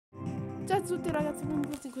Ciao a tutti ragazzi,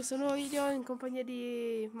 benvenuti in questo nuovo video in compagnia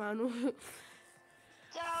di Manu.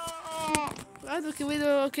 Ciao! Guarda che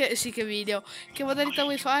vedo che... Sì, che video. Che modalità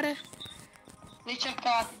vuoi fare?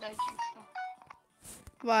 Ricercati, dai, ci sta.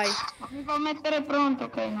 Vai. Ma mi fa mettere pronto,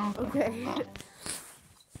 ok, no. Ok.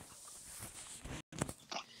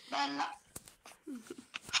 Bella.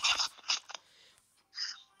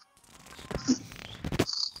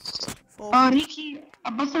 Oh, Ricky,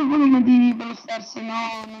 abbassa il volume di Brawl Stars, se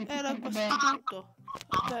no non ti L'ho sento abbassato bene. tutto.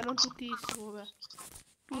 Beh, non tuttissimo, vabbè.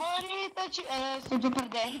 Moriteci, sto già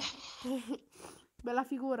perdendo. Bella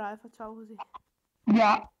figura, facciamo così.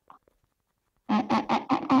 Già.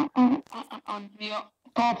 Oddio.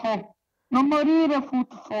 Topo. Non morire,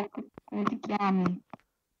 Footfuck. Come ti chiami?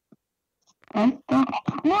 Aspetta.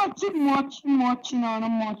 Moci, no,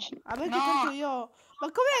 non moci. Vabbè che No. tanto io... Ma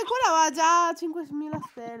com'è? Quella aveva già 5.000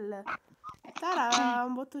 stelle. Tara ha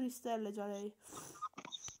un botto di stelle già lei.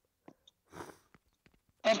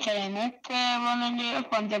 Perché le mette vanno lì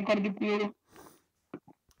quanti ancora di più?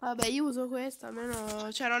 Vabbè, io uso questa,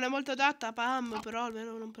 almeno... Cioè, non è molto adatta, Pam, però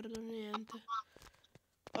almeno non perdo niente.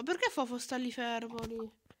 Ma perché Fofo sta lì fermo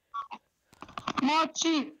lì?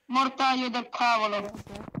 Moci, mortaio del cavolo.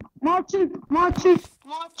 Vabbè. Moci,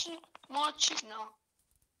 no.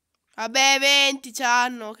 Vabbè, 20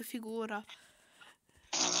 c'hanno, che figura. Noi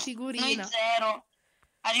Figurina. 0.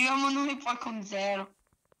 Arriviamo noi poi con 0.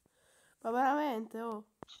 Ma veramente, oh.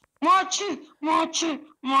 Moci. No,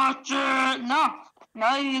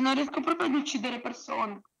 dai, non riesco proprio ad uccidere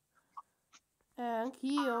persone.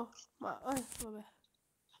 Anch'io. Ma, vabbè.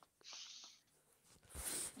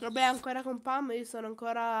 Vabbè, ancora con Pam, io sono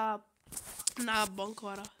ancora... Nabbo,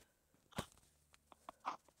 ancora.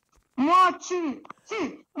 Moci,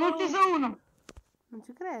 sì, ne ho Oh, ucciso uno. non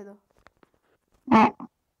ci credo.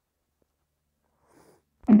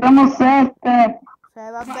 Abbiamo 7. Cioè,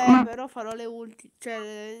 vabbè, però farò le ulti.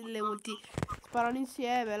 Cioè, le ulti. Sparano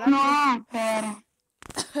insieme. No, L'altro... per.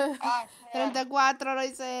 34,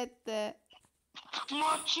 noi 7.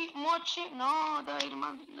 Moci, no, dai,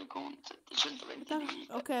 rimane con 720 di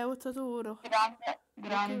vita. Ok, ho buttato uno.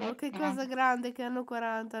 Grande. Che cosa grande che hanno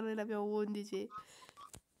 40, noi ne abbiamo 11.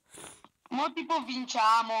 Mo tipo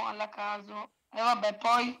vinciamo alla caso. E vabbè,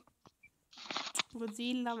 poi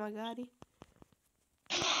Godzilla magari.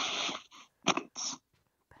 Bella partita.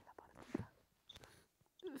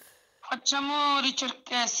 facciamo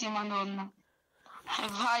ricerchessi, madonna.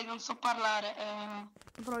 Vai, non so parlare.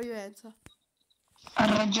 Sopravvivenza.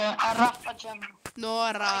 Arraffaggiamo. No,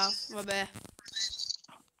 vabbè.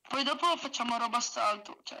 Poi dopo facciamo roba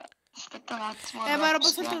salto. Cioè, aspetta un attimo. Ma roba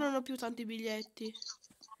salto non ho più tanti biglietti.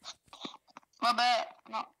 Vabbè,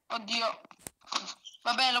 no, oddio.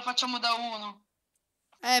 Vabbè, lo facciamo da 1.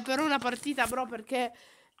 Per una partita, bro, perché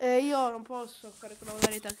io non posso fare quella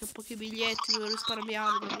modalità che ho pochi biglietti, devo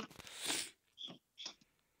risparmiarmeli.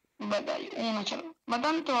 Beh, dai, 1 ce l'ho. Ma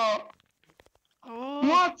tanto... Oh.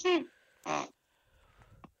 Muoci!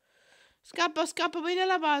 Scappa, vai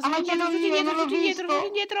nella base. Ma ce l'ho io, non l'ho visto. Tutti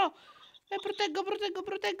indietro. Proteggo.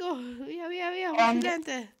 Via,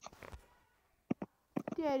 accidente.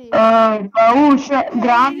 Tieni. Pauscia,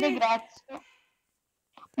 grande, grazie.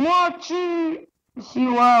 Muoci! Sì,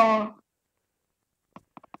 wow.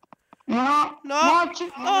 No.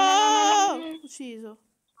 Muoci! Oh! Ucciso.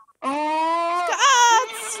 Oh!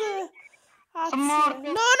 Cazzo! Sono morto. No,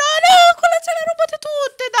 quella ce le rubate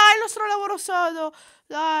tutte. Dai, il nostro lavoro sodo.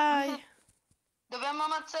 Dai. Dobbiamo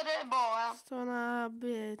ammazzare Bo, Sto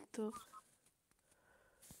nabbetto.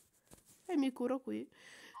 E mi curo qui.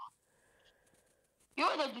 Io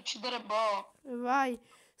vado ad uccidere Bo. Vai.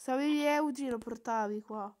 Se avevi Eugi lo portavi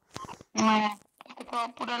qua. Perché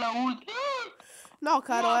provo pure la ultima. No,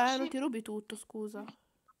 caro, non ti rubi tutto, scusa.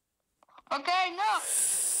 Ok, no.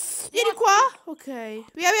 Vieni qua. Ok.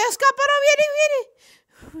 Via, scappa, no,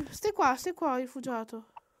 vieni. Stai qua, rifugiato.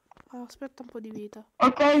 Aspetta un po' di vita.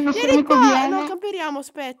 Ok, il nostro Vieni amico qua. viene. No, camperiamo,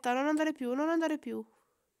 aspetta, non andare più. Il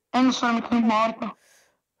nostro amico è morto.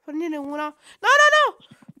 Prendine una. No.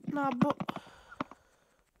 No, boh.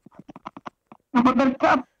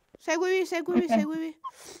 Seguimi.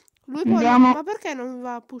 Lui può... Ma perché non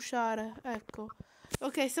va a pushare? Ecco.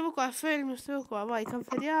 Ok, stiamo qua, fermi, stiamo qua. Vai,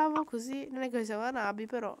 camperiamo così. Non è che siamo a nabi,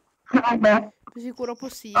 però. Vabbè. Più sicuro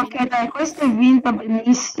possibile. Ok, dai, questo è vinto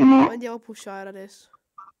benissimo. Andiamo a pushare adesso.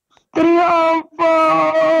 Trionfo!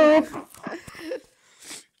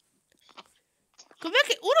 Com'è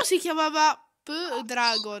che uno si chiamava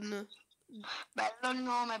Dragon? Bello il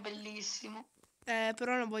nome, bellissimo.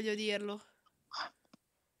 Però non voglio dirlo.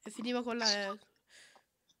 E finiva con la...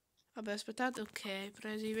 Vabbè, aspettate, ok,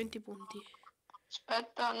 presi 20 punti.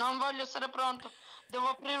 Aspetta, non voglio essere pronto. Devo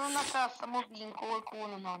aprire una cassa, mo vinco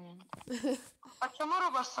qualcuno, no, niente. Facciamo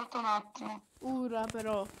roba salto un attimo. Ora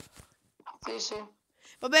però. Sì, sì.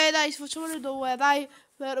 Vabbè dai, facciamole due, dai.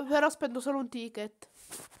 Però spendo solo un ticket.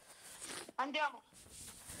 Andiamo.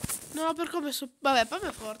 No, per come so... Vabbè, Pam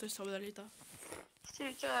è forte questa modalità.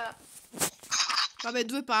 Sì, cioè... Vabbè,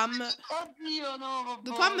 due Pam. Oddio, no, vabbè.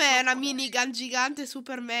 Due Pam è una minigun gigante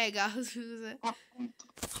super mega. Scusa. Appunto.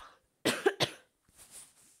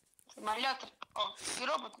 Ma gli altri... Oh, i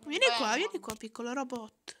robot non Vieni qua, piccolo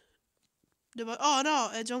robot. Oh no,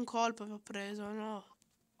 è già un colpo che ho preso, no.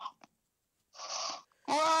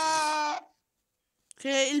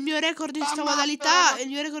 Che il mio record di sta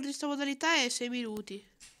modalità, è 6 minuti.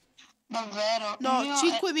 Davvero? No, Il mio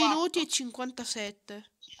 5 è minuti 4. e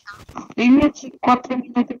 57. Il mio è 4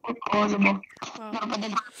 minuti e qualcosa, boh. Ah.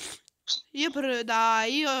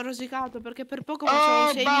 Io ho rosicato perché per poco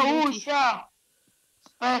facevo 6 minuti.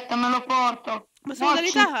 Aspetta, me lo porto. Ma questa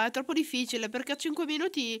modalità è troppo difficile perché a 5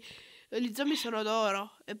 minuti gli zombie sono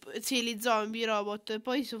d'oro. Sì, gli zombie, i robot, e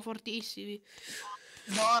poi sono fortissimi.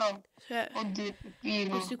 D'oro? Cioè, Oddio,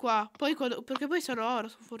 pepino. questi qua. Perché poi sono oro,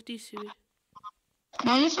 sono fortissimi.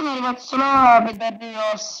 No, io sono arrivato solo a vedere gli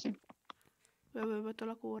ossi. Vabbè, metto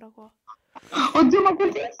la cura qua. Oddio, ma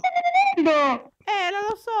così mi stai vedendo? Non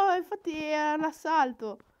lo so, infatti è un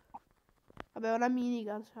assalto. Vabbè, una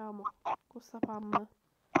minigun, diciamo. Con sta Pam.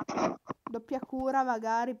 Doppia cura,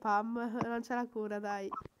 magari, Pam. Non c'è la cura, dai.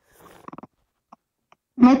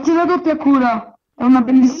 Metti la doppia cura. È una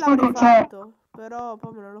bellissima cosa. fatto, però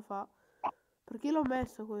Pam non lo fa. Perché l'ho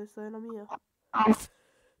messo questo? È la mia.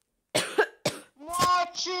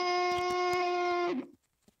 Muoci!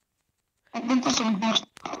 E dentro sono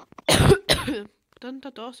morto.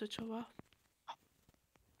 Tanta tosse ce va.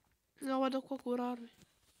 No, vado qua a curarmi.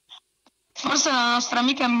 Forse la nostra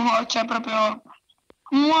amica è morta, cioè proprio...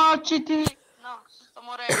 Muociti! No, sto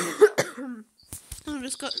morendo. Non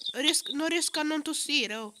riesco a non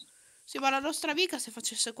tossire, oh. Sì, ma la nostra amica se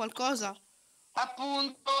facesse qualcosa.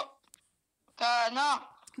 Appunto.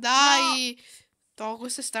 No. Dai. No,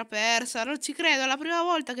 questa è strapersa. Non ci credo, è la prima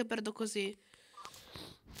volta che perdo così.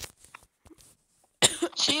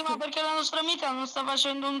 Sì, ma perché la nostra amica non sta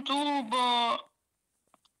facendo un tubo.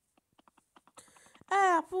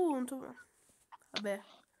 Appunto. Vabbè.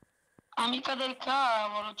 Amica del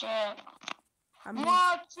cavolo, cioè.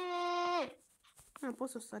 Muoci! Non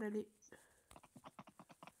posso stare lì.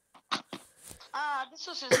 Ah,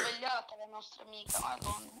 adesso si è svegliata la nostra amica,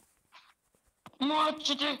 madonna.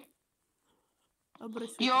 Muociti!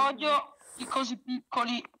 Io odio i cosi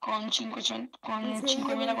piccoli con 500, con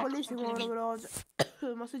 5.000 si muovono veloce.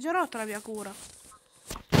 Ma si è già rotta la mia cura.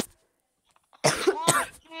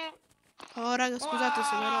 Oh raga, scusate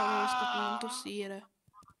se però non riesco a non tossire.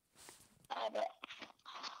 Vabbè.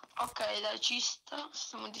 Ok, dai, ci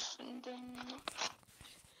stiamo difendendo.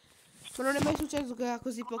 Ma non è mai successo che ha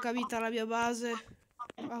così poca vita la mia base?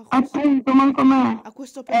 Appunto, manco me. A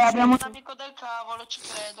questo punto. Abbiamo un amico del cavolo, ci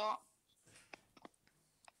credo.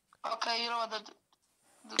 Ok, io lo vado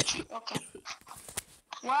ok.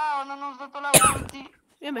 Wow, non ho usato la ulti.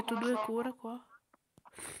 Io metto 2 cure qua.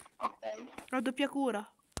 Ok. La doppia cura.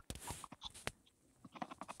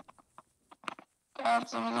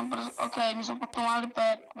 Cazzo, mi sono preso... Ok, mi sono fatto male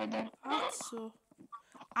per vedere.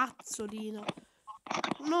 Azzolino.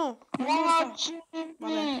 No,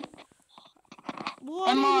 Vabbè.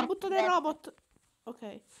 Buoni, li butto nel robot.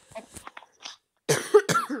 Ok.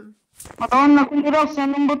 Madonna, quelli rossi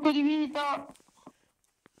hanno un botto di vita.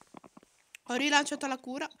 Ho rilanciato la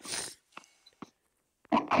cura.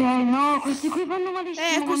 Ok, no, questi qui fanno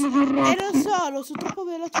malissimo quando sono rossi. Non solo, sono troppo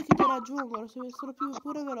veloci che ti raggiungono. Sono più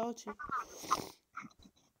pure veloci.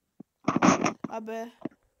 Vabbè.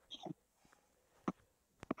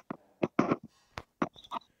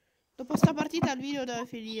 Dopo sta partita il video deve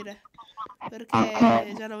finire.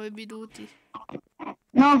 Perché già 9 minuti.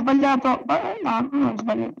 No, ho sbagliato. No, non ho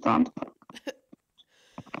sbagliato tanto.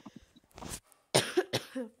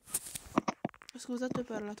 Scusate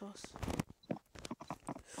per la tosse.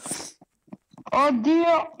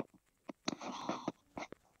 Oddio.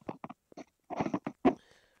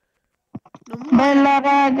 Bella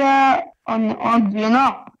raga. Oddio,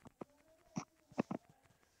 no.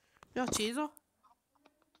 Mi ho ucciso?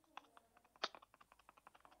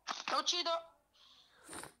 Lo uccido.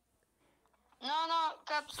 No,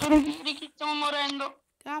 cazzo, Ricky, stiamo morendo.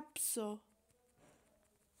 Cazzo.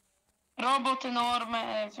 Robot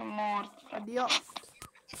enorme, sono morti. Addio.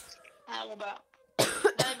 Vabbè.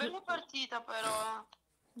 Dai, bella partita però.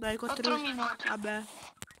 Dai, 4 minuti. Vabbè.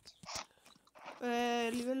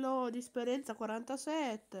 Livello di esperienza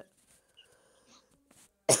 47.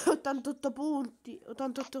 88 punti,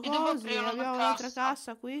 88 Io devo cose. aprire una Abbiamo un'altra cassa.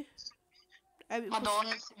 cassa qui.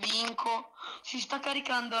 Madonna, se vinco. Si sta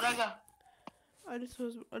caricando, raga.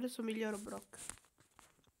 Adesso miglioro Brock.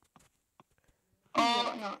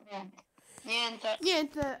 Oh, no, niente. Niente.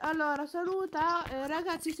 Niente, allora saluta.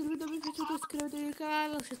 Ragazzi, se il video vi è piaciuto iscrivetevi al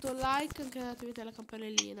canale, lasciate un like, anche attivate la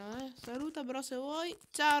campanellina. Saluta, però se vuoi.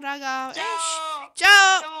 Ciao raga. Ciao.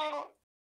 Ciao. Ciao.